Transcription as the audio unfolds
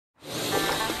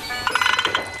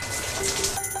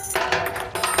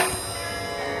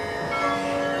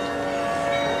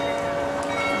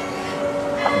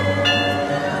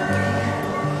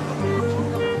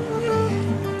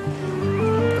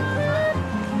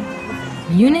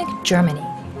Munich, Germany,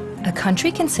 a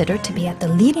country considered to be at the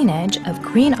leading edge of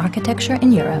green architecture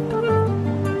in Europe.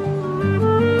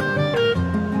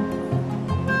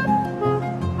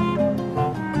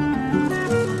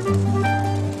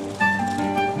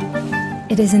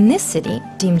 It is in this city,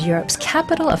 deemed Europe's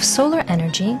capital of solar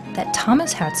energy, that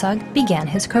Thomas Herzog began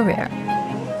his career.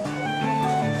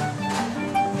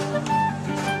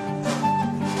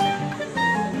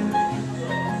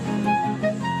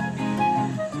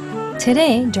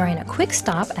 Today, during a quick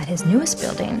stop at his newest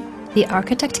building, the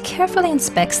architect carefully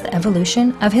inspects the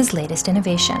evolution of his latest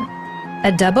innovation,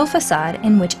 a double facade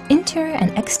in which interior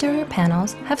and exterior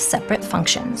panels have separate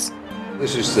functions.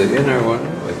 This is the inner one,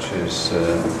 which is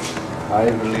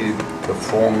highly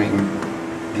performing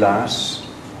glass,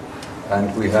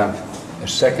 and we have a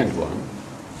second one,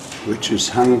 which is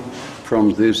hung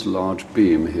from this large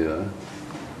beam here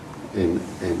in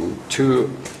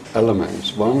two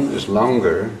elements. One is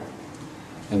longer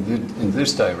in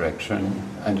this direction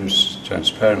and is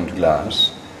transparent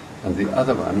glass, and the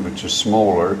other one, which is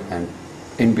smaller and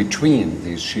in between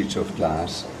these sheets of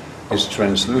glass, is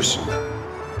translucent.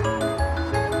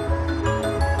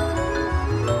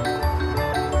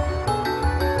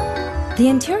 The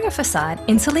interior facade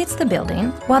insulates the building,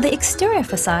 while the exterior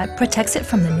facade protects it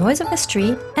from the noise of the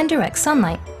street and direct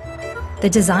sunlight. The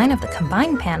design of the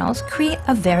combined panels create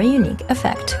a very unique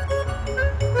effect.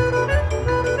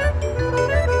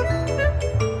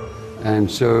 And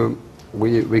so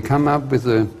we come up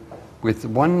with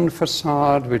one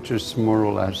facade which is more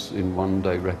or less in one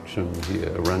direction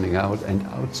here, running out, and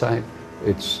outside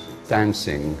it's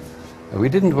dancing. We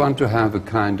didn't want to have a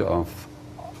kind of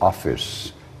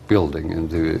office building in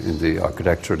the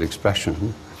architectural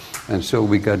expression, and so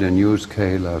we got a new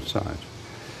scale outside.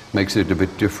 Makes it a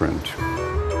bit different.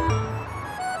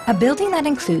 A building that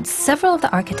includes several of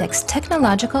the architect's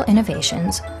technological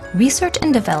innovations, research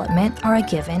and development are a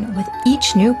given with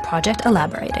each new project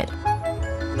elaborated.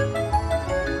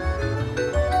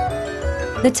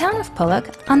 The town of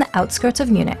Pullach on the outskirts of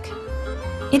Munich.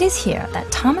 It is here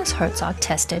that Thomas Herzog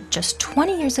tested just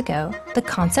 20 years ago the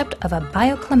concept of a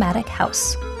bioclimatic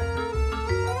house.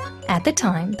 At the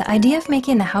time, the idea of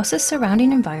making the house's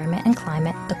surrounding environment and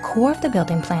climate the core of the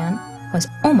building plan was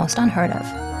almost unheard of.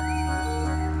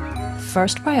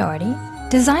 First priority,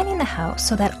 designing the house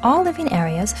so that all living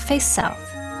areas face south,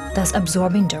 thus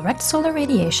absorbing direct solar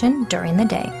radiation during the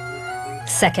day.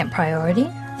 Second priority,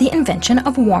 the invention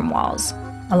of warm walls.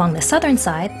 Along the southern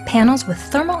side, panels with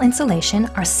thermal insulation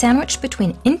are sandwiched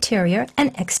between interior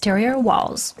and exterior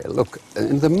walls. Look,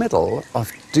 in the middle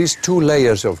of these two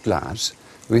layers of glass,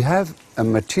 we have a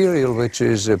material which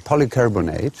is a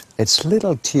polycarbonate. It's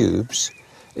little tubes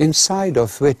inside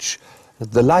of which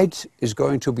the light is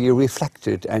going to be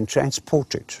reflected and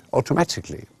transported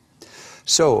automatically.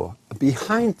 So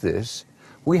behind this,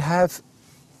 we have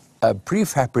a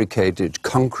prefabricated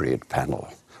concrete panel,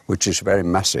 which is very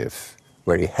massive,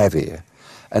 very heavy.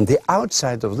 And the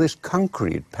outside of this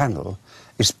concrete panel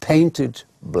is painted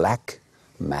black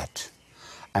matte.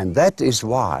 And that is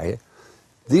why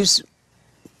this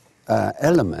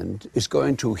element is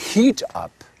going to heat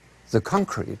up the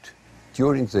concrete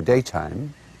during the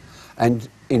daytime, and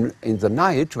in the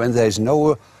night, when there's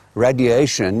no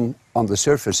radiation on the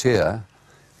surface here,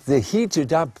 the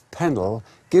heated up panel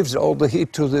gives all the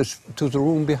heat to the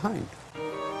room behind.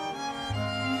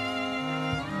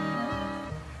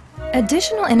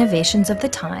 Additional innovations of the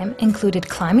time included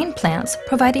climbing plants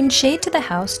providing shade to the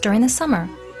house during the summer,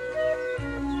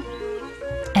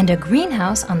 and a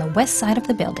greenhouse on the west side of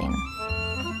the building.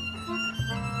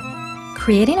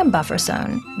 Creating a buffer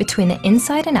zone between the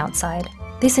inside and outside,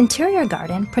 this interior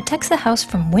garden protects the house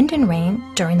from wind and rain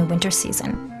during the winter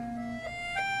season.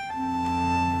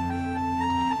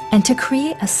 And to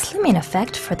create a slimming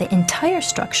effect for the entire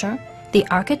structure, the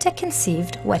architect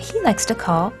conceived what he likes to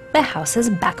call the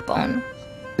house's backbone.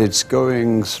 It's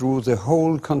going through the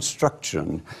whole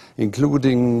construction,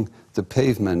 including the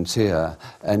pavements here.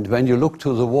 And when you look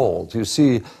to the walls, you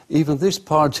see even this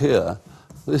part here,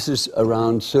 this is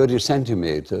around 30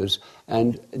 centimeters,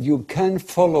 and you can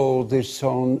follow this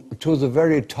zone to the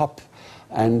very top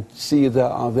and see there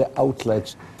are the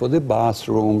outlets for the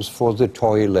bathrooms, for the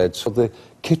toilets, for the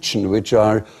kitchen, which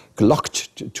are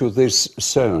locked to this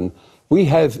zone. We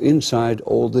have inside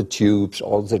all the tubes,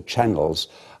 all the channels,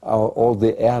 all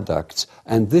the air ducts,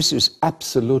 and this is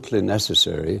absolutely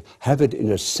necessary. Have it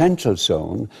in a central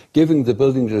zone, giving the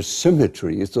building the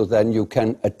symmetry, so then you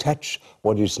can attach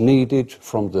what is needed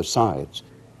from the sides.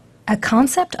 A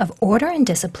concept of order and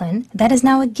discipline that is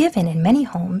now a given in many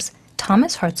homes,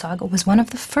 Thomas Herzog was one of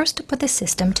the first to put the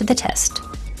system to the test.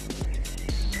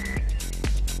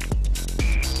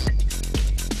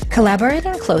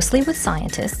 Collaborating closely with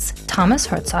scientists, Thomas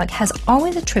Herzog has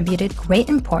always attributed great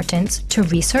importance to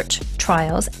research,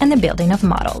 trials, and the building of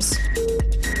models.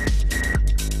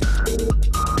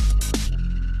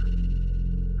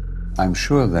 I'm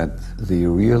sure that the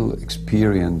real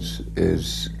experience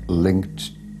is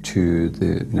linked to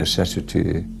the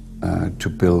necessity to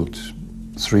build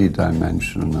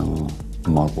three-dimensional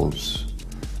models,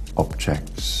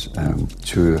 objects,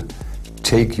 to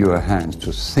take your hands,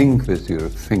 to think with your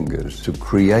fingers, to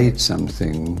create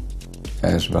something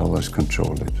as well as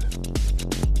control it.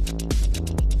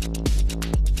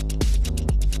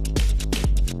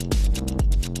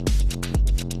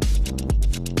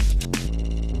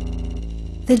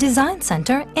 The Design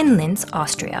Center in Linz,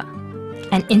 Austria,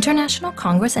 an international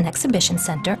congress and exhibition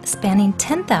center spanning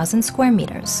 10,000 square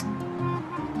meters.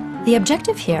 The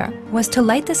objective here was to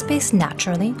light the space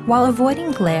naturally while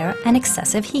avoiding glare and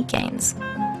excessive heat gains.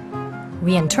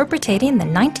 Reinterpreting the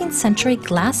 19th century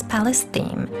glass palace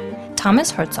theme, Thomas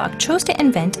Herzog chose to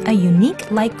invent a unique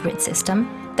light grid system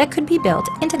that could be built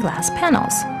into glass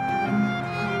panels.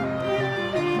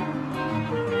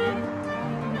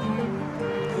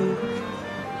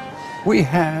 We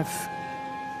have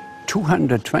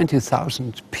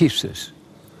 220,000 pieces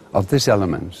of these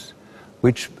elements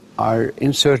which are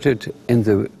inserted in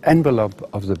the envelope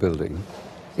of the building.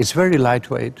 It's very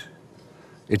lightweight.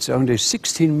 It's only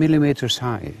 16 millimeters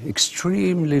high,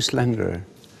 extremely slender.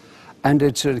 And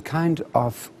it's a kind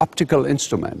of optical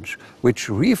instrument which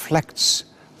reflects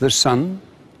the sun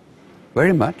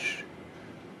very much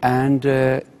and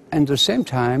at the same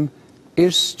time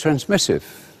is transmissive.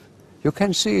 You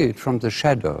can see it from the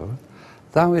shadow.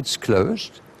 Though it's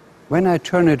closed, when I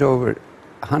turn it over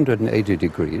 180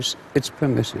 degrees, it's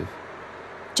permissive.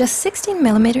 Just 16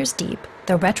 millimeters deep,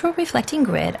 the retro-reflecting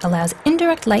grid allows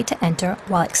indirect light to enter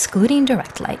while excluding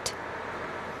direct light.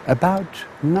 About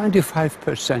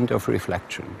 95% of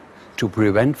reflection to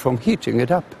prevent from heating it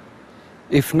up.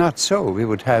 If not so, we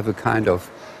would have a kind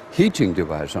of heating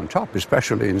device on top,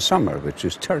 especially in summer, which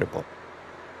is terrible.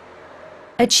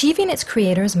 Achieving its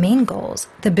creator's main goals,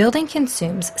 the building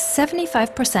consumes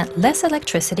 75% less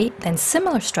electricity than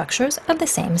similar structures of the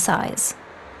same size.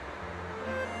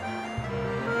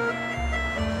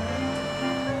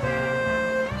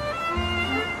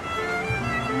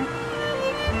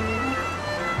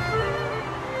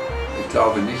 Ich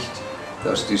glaube nicht,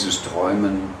 dass dieses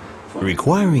Träumen von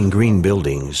Requiring green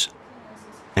buildings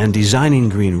and designing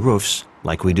green roofs,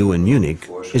 like we do in Munich,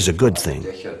 is a good thing,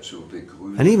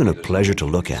 and even a pleasure to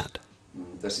look at.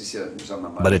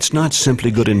 But it's not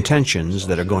simply good intentions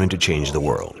that are going to change the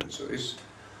world.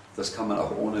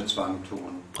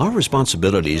 Our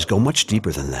responsibilities go much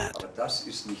deeper than that.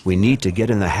 We need to get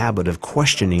in the habit of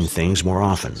questioning things more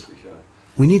often.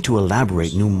 We need to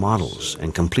elaborate new models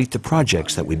and complete the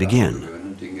projects that we begin.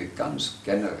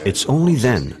 It's only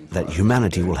then that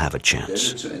humanity will have a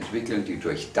chance.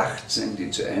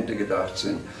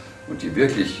 Und die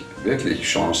wirklich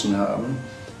Chancen haben.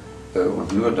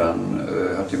 Und nur dann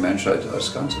hat die Menschheit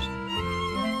als Ganzes.